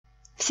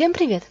Всем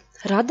привет!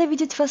 Рада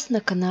видеть вас на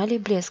канале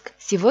Блеск.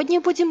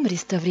 Сегодня будем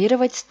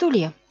реставрировать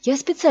стулья. Я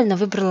специально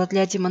выбрала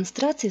для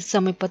демонстрации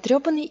самый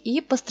потрепанный и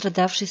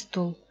пострадавший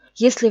стул.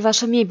 Если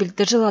ваша мебель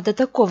дожила до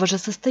такого же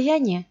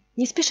состояния,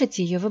 не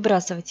спешите ее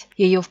выбрасывать.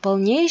 Ее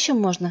вполне еще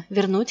можно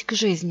вернуть к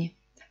жизни.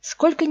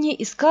 Сколько не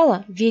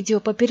искала,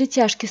 видео по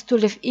перетяжке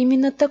стульев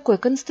именно такой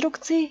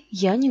конструкции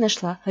я не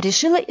нашла.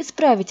 Решила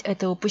исправить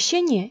это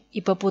упущение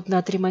и попутно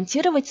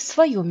отремонтировать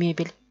свою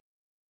мебель.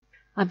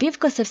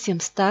 Обивка совсем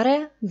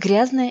старая,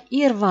 грязная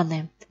и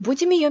рваная.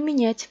 Будем ее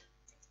менять.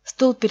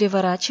 Стул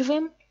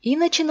переворачиваем и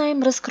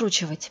начинаем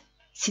раскручивать.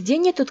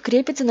 Сиденье тут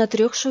крепится на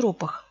 3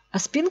 шурупах, а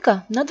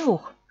спинка на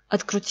 2.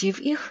 Открутив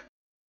их,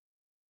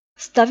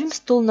 ставим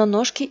стул на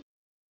ножки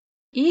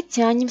и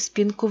тянем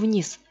спинку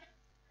вниз.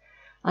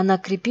 Она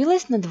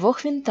крепилась на 2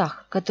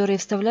 винтах, которые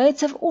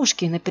вставляются в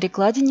ушки на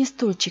перекладине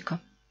стульчика.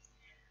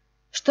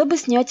 Чтобы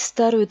снять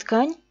старую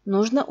ткань,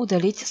 нужно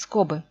удалить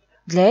скобы.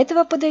 Для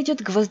этого подойдет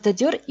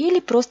гвоздодер или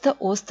просто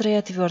острая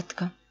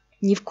отвертка.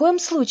 Ни в коем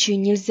случае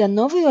нельзя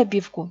новую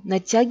обивку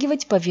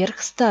натягивать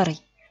поверх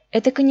старой.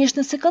 Это,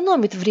 конечно,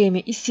 сэкономит время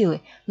и силы,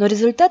 но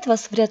результат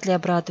вас вряд ли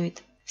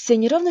обрадует. Все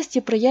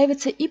неровности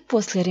проявятся и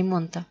после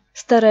ремонта.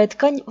 Старая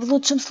ткань в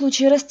лучшем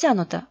случае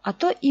растянута, а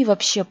то и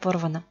вообще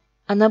порвана.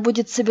 Она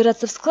будет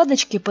собираться в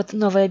складочки под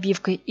новой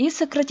обивкой и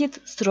сократит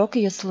срок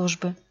ее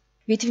службы.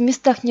 Ведь в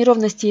местах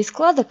неровностей и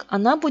складок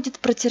она будет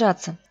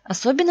протираться.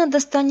 Особенно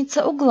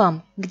достанется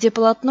углам, где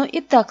полотно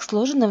и так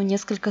сложено в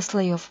несколько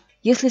слоев.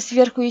 Если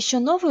сверху еще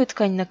новую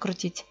ткань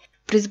накрутить,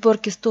 при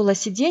сборке стула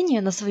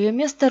сиденье на свое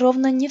место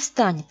ровно не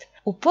встанет.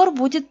 Упор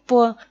будет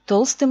по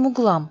толстым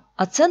углам,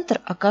 а центр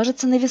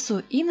окажется на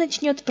весу и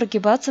начнет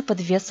прогибаться под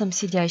весом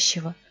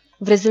сидящего.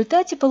 В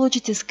результате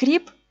получите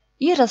скрип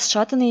и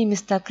расшатанные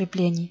места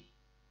креплений.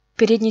 В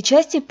передней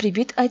части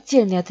прибит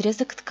отдельный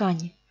отрезок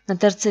ткани. На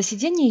торце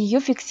сиденья ее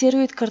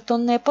фиксирует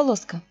картонная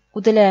полоска.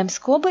 Удаляем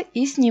скобы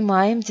и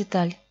снимаем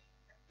деталь.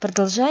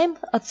 Продолжаем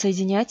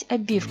отсоединять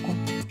обивку.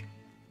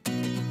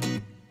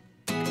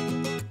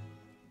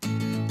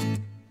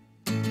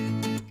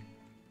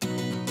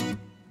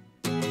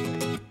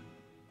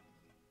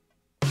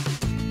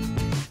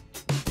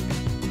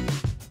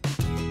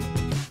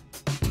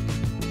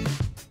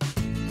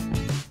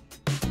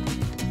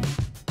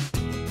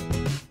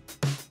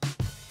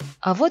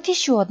 А вот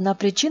еще одна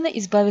причина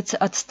избавиться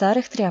от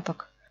старых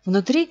тряпок.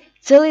 Внутри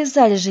целые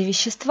залежи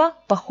вещества,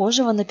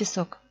 похожего на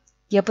песок.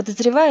 Я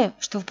подозреваю,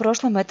 что в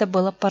прошлом это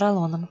было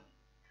поролоном.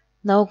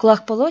 На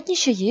углах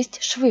полотнища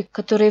есть швы,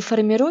 которые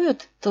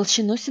формируют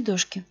толщину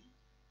сидушки.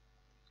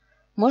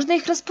 Можно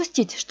их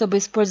распустить, чтобы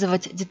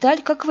использовать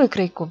деталь как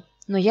выкройку,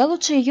 но я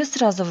лучше ее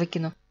сразу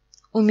выкину.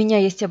 У меня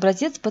есть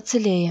образец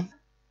поцелее.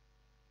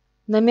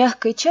 На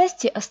мягкой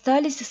части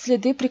остались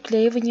следы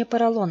приклеивания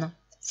поролона.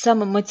 Сам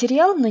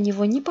материал на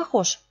него не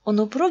похож,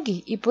 он упругий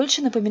и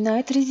больше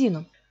напоминает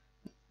резину.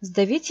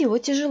 Сдавить его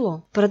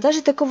тяжело. В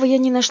продаже такого я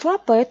не нашла,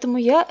 поэтому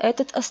я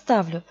этот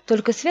оставлю,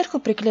 только сверху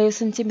приклею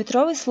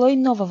сантиметровый слой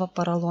нового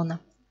поролона.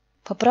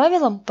 По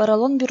правилам,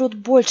 поролон берут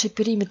больше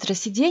периметра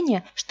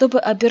сидения, чтобы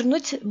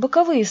обернуть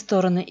боковые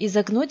стороны и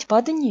загнуть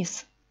под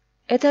низ.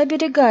 Это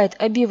оберегает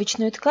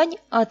обивочную ткань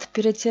от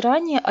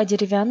перетирания о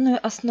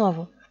деревянную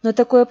основу. Но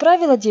такое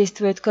правило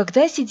действует,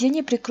 когда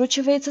сиденье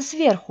прикручивается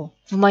сверху.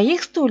 В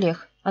моих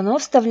стульях оно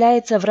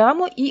вставляется в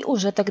раму и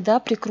уже тогда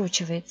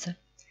прикручивается.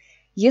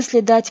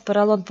 Если дать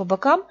поролон по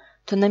бокам,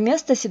 то на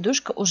место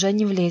сидушка уже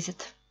не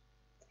влезет.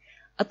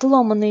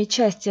 Отломанные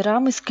части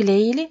рамы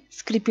склеили,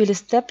 скрепили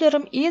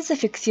степлером и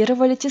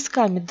зафиксировали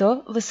тисками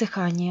до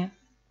высыхания.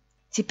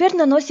 Теперь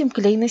наносим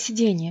клей на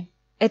сиденье.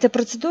 Эта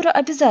процедура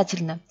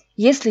обязательна.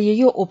 Если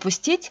ее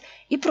упустить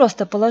и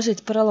просто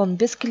положить поролон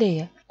без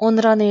клея, он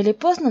рано или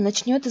поздно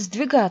начнет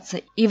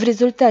сдвигаться и в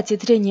результате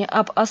трения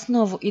об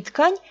основу и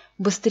ткань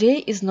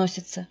быстрее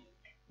износится.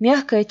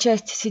 Мягкая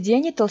часть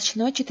сиденья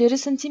толщиной 4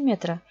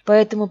 см,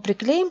 поэтому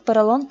приклеим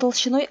поролон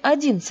толщиной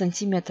 1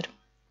 см.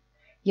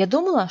 Я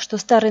думала, что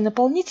старый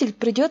наполнитель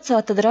придется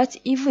отодрать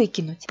и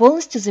выкинуть,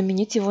 полностью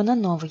заменить его на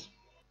новый.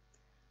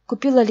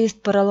 Купила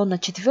лист поролона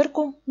 4,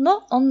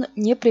 но он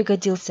не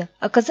пригодился.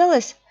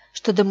 Оказалось,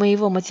 что до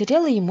моего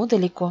материала ему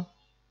далеко.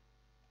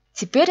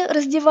 Теперь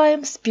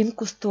раздеваем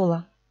спинку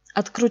стула.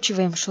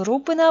 Откручиваем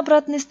шурупы на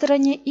обратной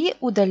стороне и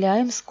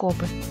удаляем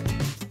скобы.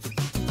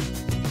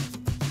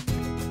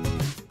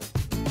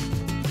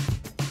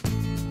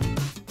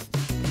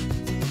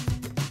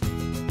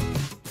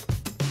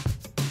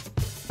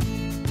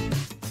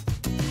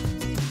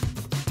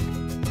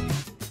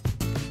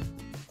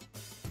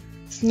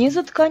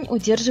 Снизу ткань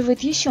удерживает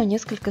еще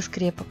несколько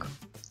скрепок.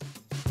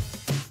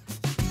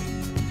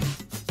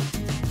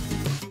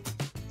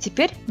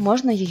 Теперь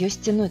можно ее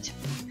стянуть.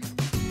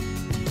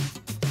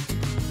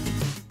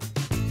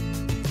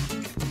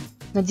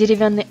 На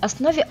деревянной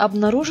основе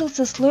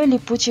обнаружился слой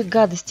липучих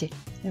гадостей.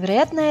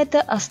 Вероятно,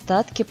 это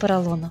остатки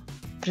поролона.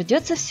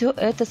 Придется все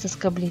это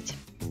соскоблить.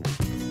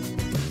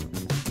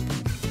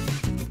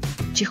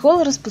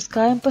 Чехол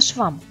распускаем по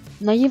швам.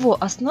 На его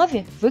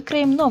основе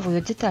выкроем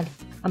новую деталь.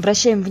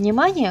 Обращаем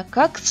внимание,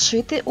 как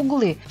сшиты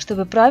углы,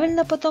 чтобы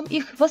правильно потом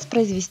их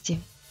воспроизвести.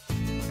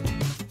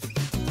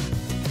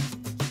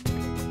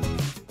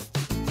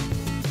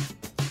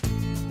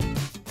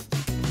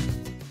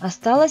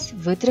 Осталось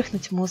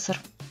вытряхнуть мусор.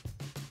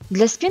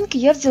 Для спинки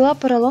я взяла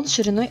поролон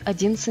шириной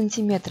 1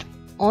 см.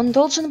 Он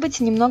должен быть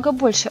немного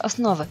больше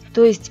основы,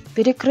 то есть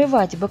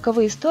перекрывать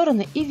боковые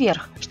стороны и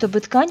верх, чтобы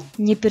ткань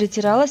не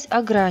перетиралась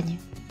о грани.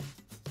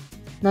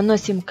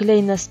 Наносим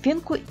клей на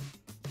спинку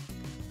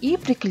и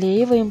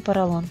приклеиваем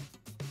поролон.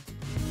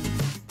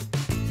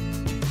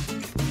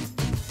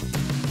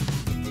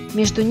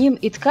 Между ним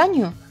и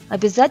тканью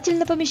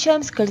обязательно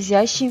помещаем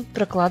скользящий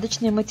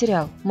прокладочный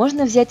материал.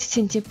 Можно взять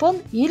синтепон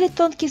или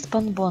тонкий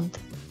спанбонд.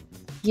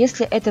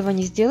 Если этого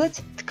не сделать,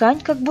 ткань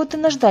как будто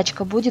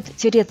наждачка будет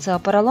тереться о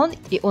поролон,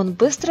 и он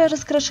быстро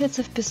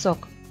раскрошится в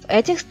песок. В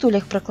этих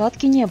стульях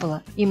прокладки не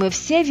было, и мы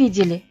все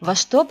видели, во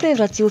что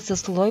превратился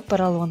слой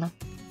поролона.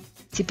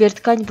 Теперь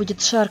ткань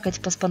будет шаркать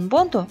по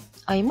спанбонду,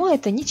 а ему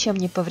это ничем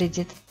не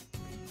повредит.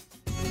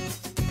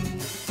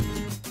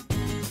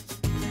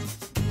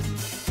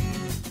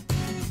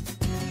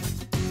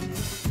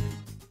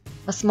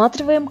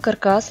 Осматриваем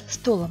каркас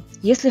стула.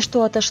 Если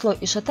что отошло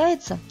и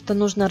шатается, то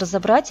нужно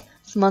разобрать,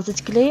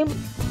 смазать клеем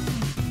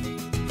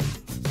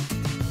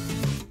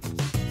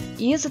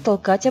и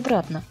затолкать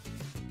обратно.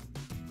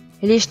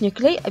 Лишний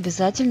клей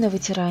обязательно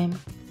вытираем.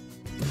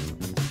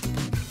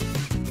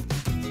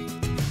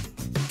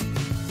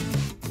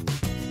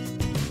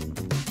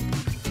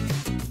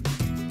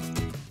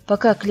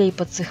 Пока клей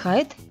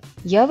подсыхает,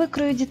 я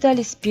выкрою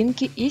детали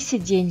спинки и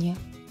сиденья.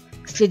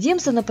 Следим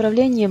за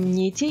направлением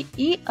нитей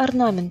и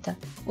орнамента.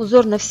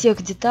 Узор на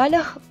всех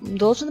деталях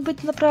должен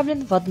быть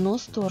направлен в одну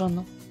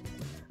сторону.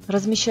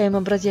 Размещаем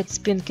образец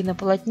спинки на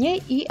полотне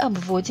и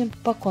обводим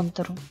по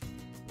контуру.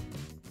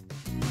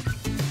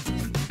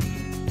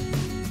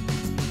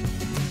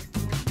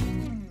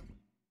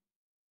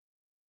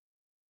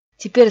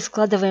 Теперь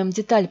складываем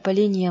деталь по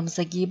линиям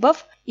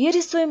загибов и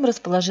рисуем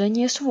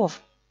расположение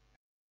швов.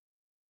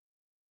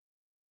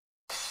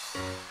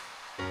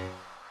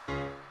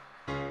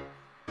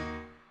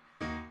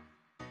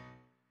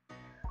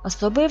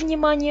 Особое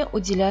внимание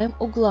уделяем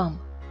углам.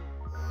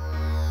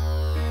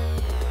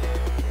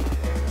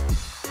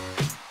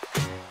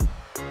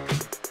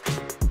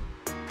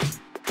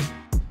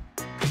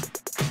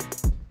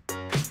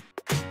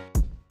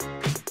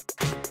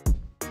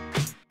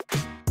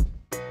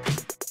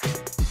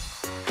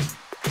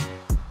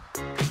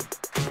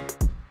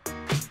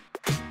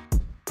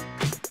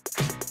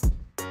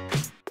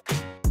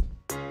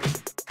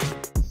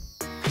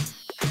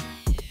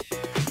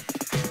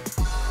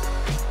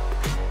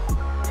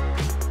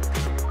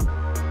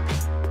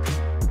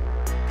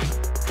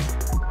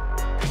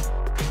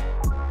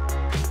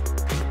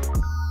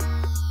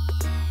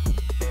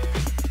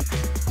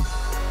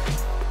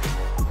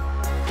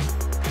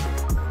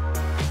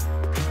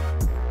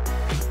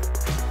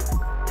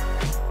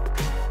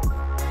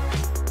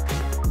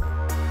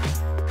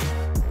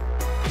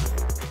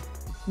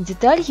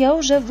 Деталь я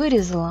уже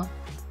вырезала.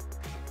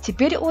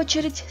 Теперь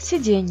очередь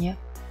сиденья.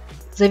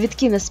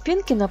 Завитки на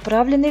спинке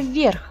направлены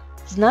вверх,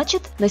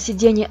 значит, на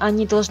сиденье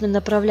они должны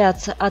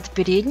направляться от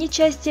передней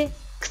части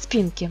к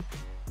спинке.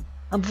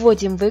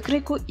 Обводим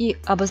выкройку и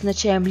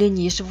обозначаем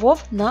линии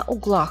швов на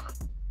углах.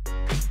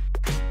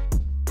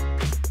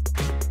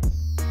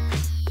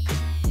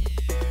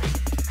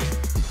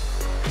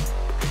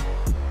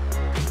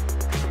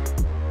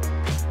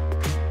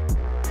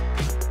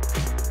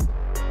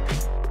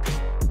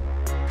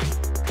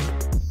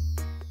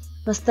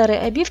 На старой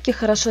обивке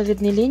хорошо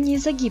видны линии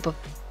загибов.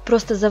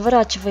 Просто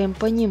заворачиваем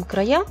по ним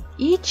края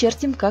и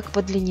чертим как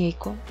под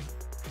линейку.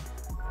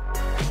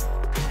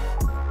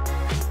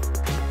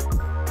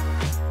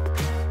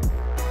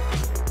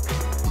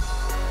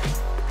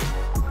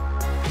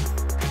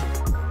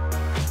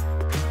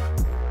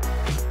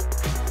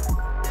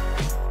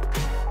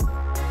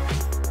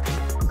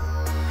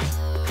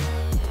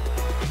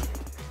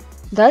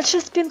 Дальше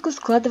спинку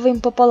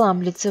складываем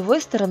пополам,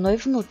 лицевой стороной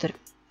внутрь.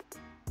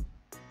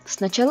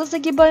 Сначала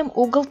загибаем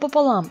угол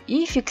пополам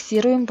и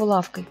фиксируем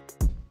булавкой.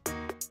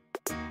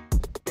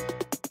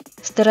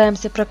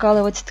 Стараемся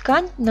прокалывать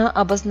ткань на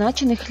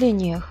обозначенных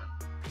линиях.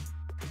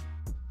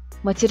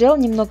 Материал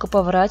немного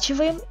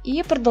поворачиваем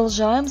и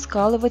продолжаем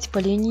скалывать по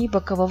линии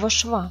бокового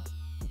шва.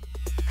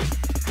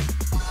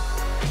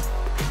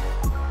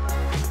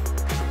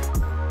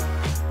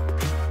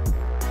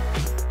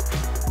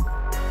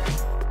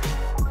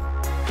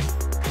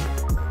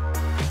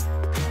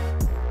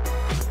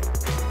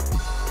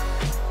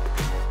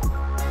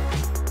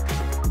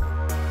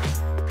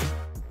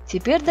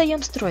 Теперь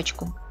даем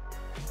строчку.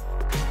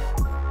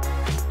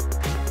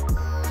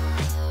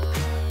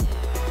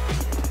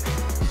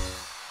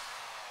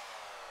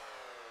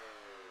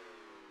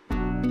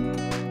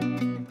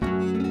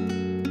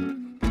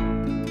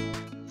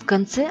 В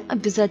конце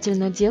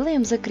обязательно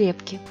делаем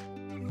закрепки.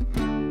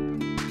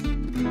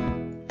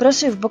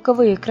 Прошив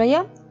боковые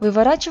края,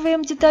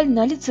 выворачиваем деталь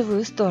на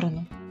лицевую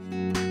сторону.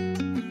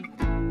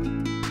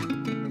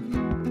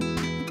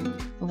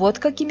 Вот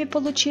какими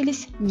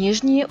получились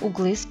нижние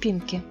углы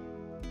спинки.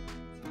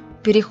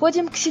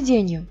 Переходим к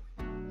сиденью.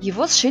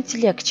 Его сшить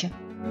легче.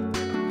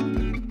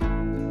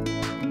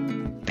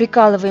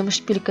 Прикалываем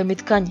шпильками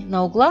ткань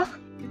на углах.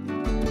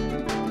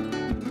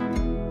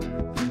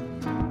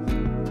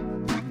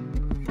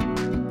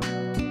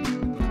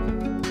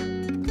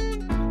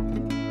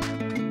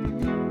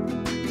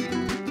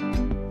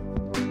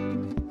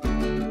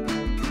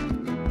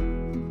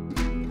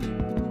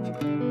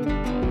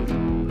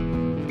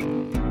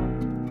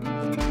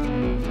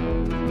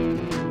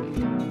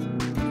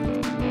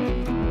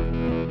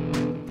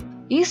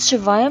 И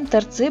сшиваем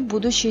торцы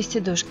будущей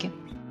сидушки.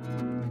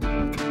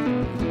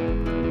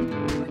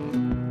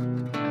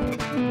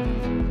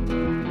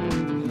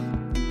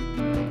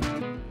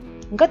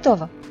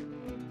 Готово.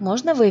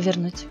 Можно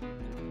вывернуть.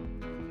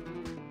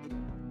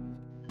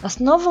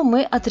 Основу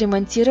мы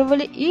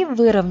отремонтировали и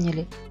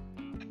выровняли.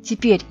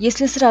 Теперь,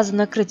 если сразу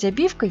накрыть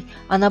обивкой,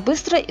 она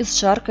быстро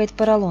исшаркает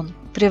поролон,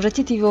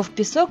 превратит его в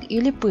песок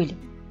или пыль.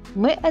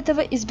 Мы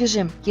этого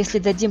избежим, если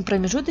дадим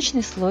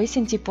промежуточный слой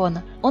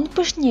синтепона. Он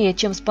пышнее,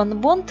 чем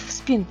спанбонд в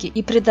спинке,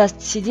 и придаст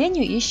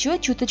сиденью еще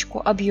чуточку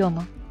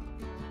объема.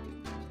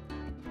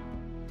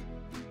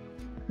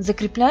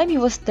 Закрепляем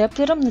его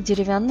степлером на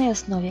деревянной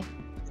основе.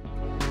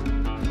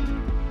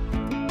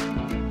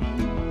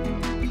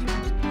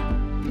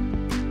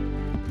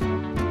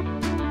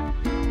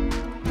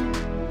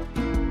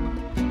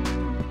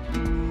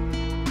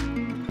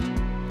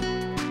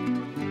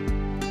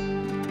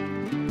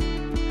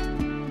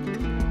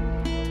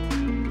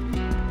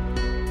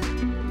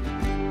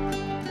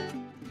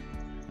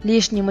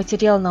 Лишний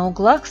материал на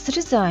углах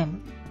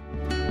срезаем.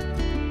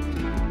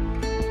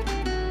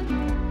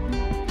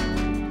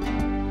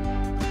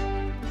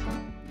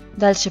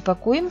 Дальше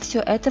пакуем все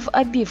это в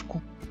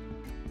обивку.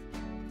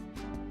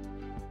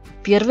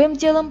 Первым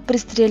делом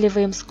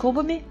пристреливаем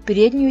скобами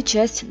переднюю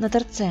часть на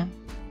торце.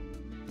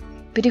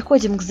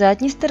 Переходим к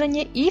задней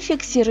стороне и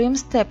фиксируем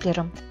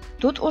степлером.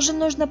 Тут уже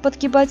нужно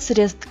подгибать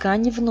срез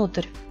ткани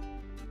внутрь.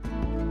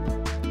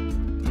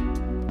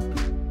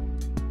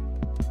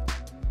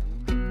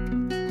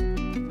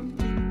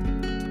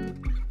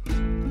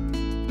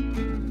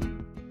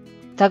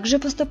 Также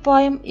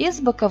поступаем и с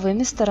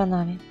боковыми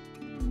сторонами.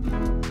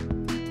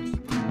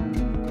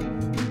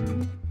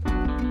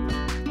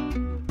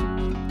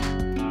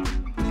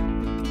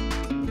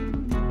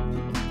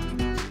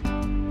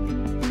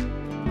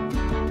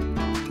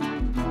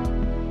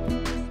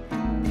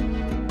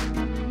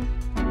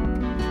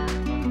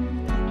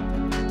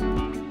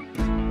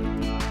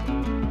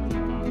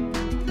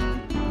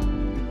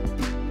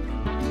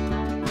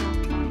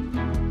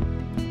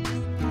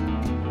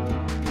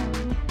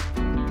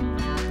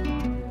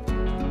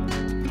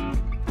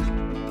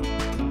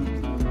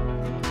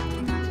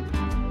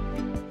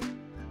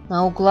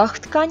 На углах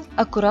ткань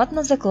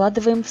аккуратно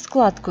закладываем в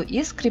складку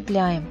и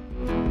скрепляем.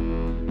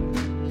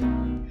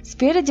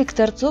 Спереди к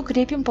торцу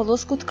крепим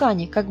полоску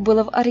ткани, как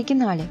было в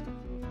оригинале.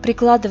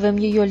 Прикладываем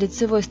ее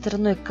лицевой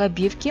стороной к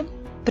обивке,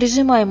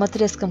 прижимаем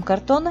отрезком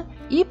картона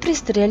и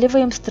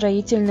пристреливаем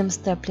строительным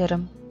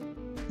степлером.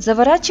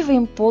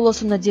 Заворачиваем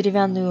полосу на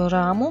деревянную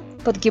раму,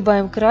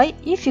 подгибаем край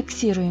и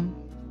фиксируем.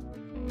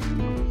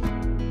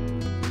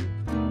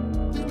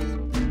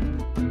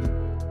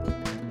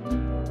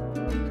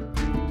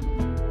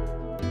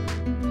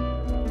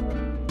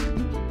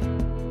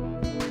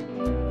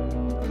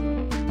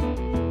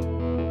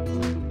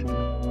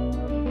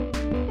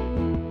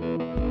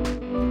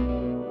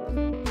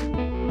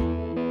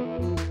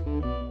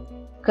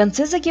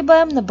 Концы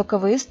загибаем на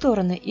боковые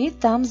стороны и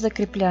там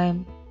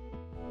закрепляем.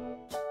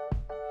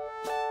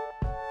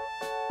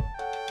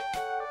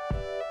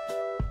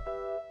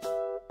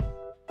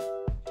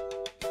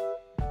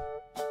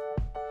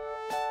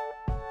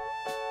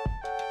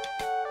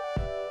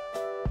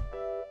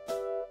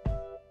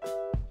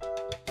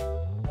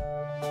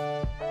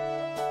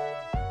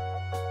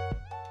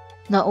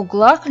 На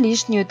углах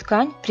лишнюю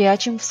ткань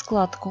прячем в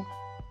складку.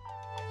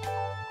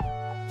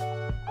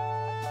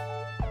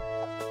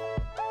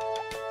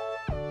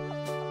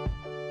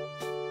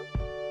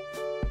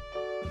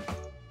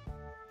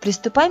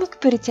 Приступаем к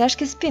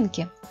перетяжке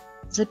спинки.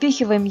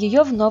 Запихиваем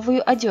ее в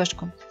новую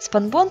одежку.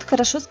 Спанбонд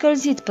хорошо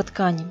скользит по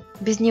ткани.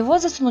 Без него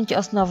засунуть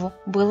основу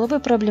было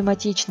бы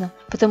проблематично,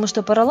 потому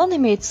что поролон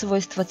имеет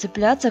свойство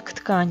цепляться к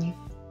ткани.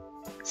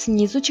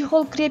 Снизу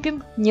чехол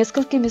крепим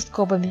несколькими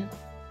скобами.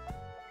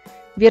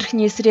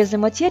 Верхние срезы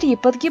материи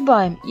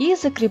подгибаем и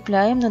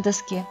закрепляем на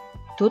доске.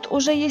 Тут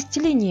уже есть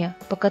линия,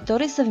 по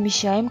которой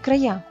совмещаем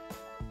края.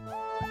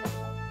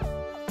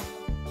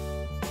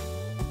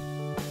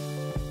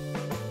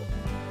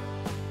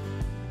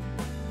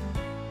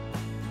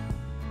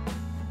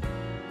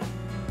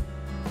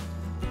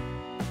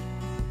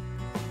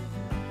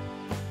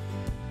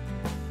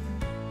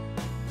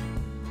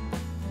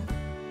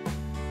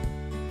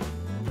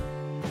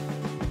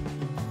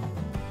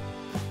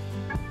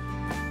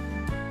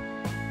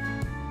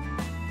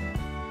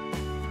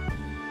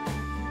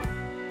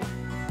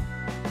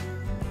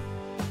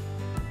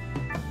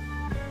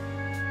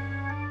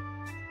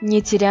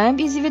 Не теряем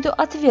из виду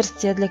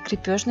отверстия для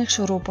крепежных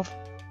шурупов.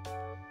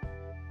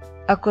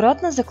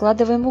 Аккуратно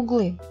закладываем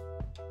углы.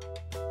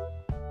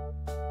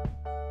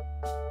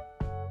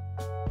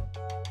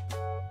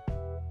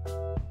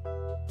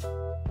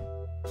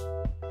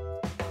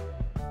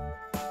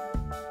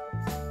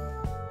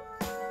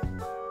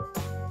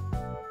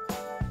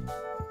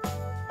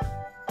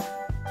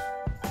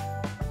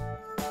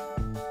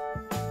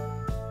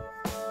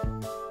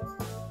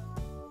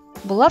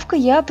 Булавкой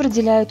я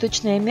определяю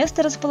точное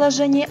место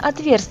расположения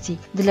отверстий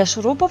для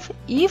шурупов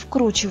и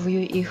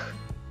вкручиваю их.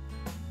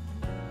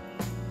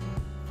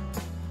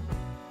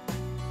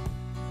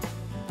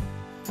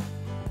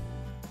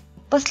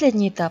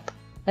 Последний этап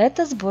 –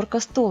 это сборка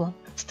стула.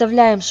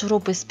 Вставляем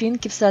шурупы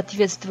спинки в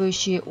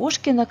соответствующие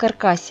ушки на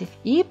каркасе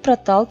и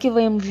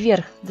проталкиваем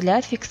вверх для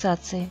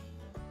фиксации.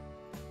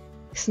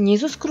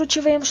 Снизу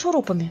скручиваем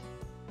шурупами.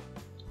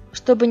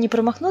 Чтобы не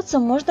промахнуться,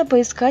 можно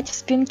поискать в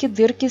спинке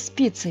дырки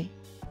спицей.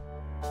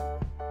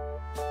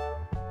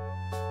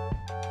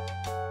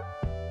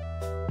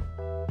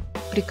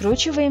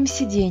 Прикручиваем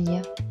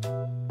сиденье.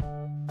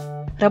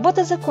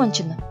 Работа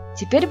закончена.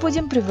 Теперь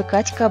будем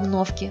привыкать к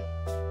обновке.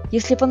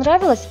 Если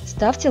понравилось,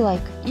 ставьте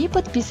лайк и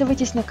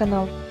подписывайтесь на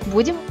канал.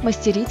 Будем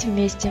мастерить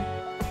вместе.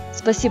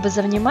 Спасибо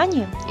за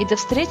внимание и до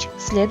встреч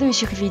в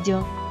следующих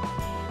видео.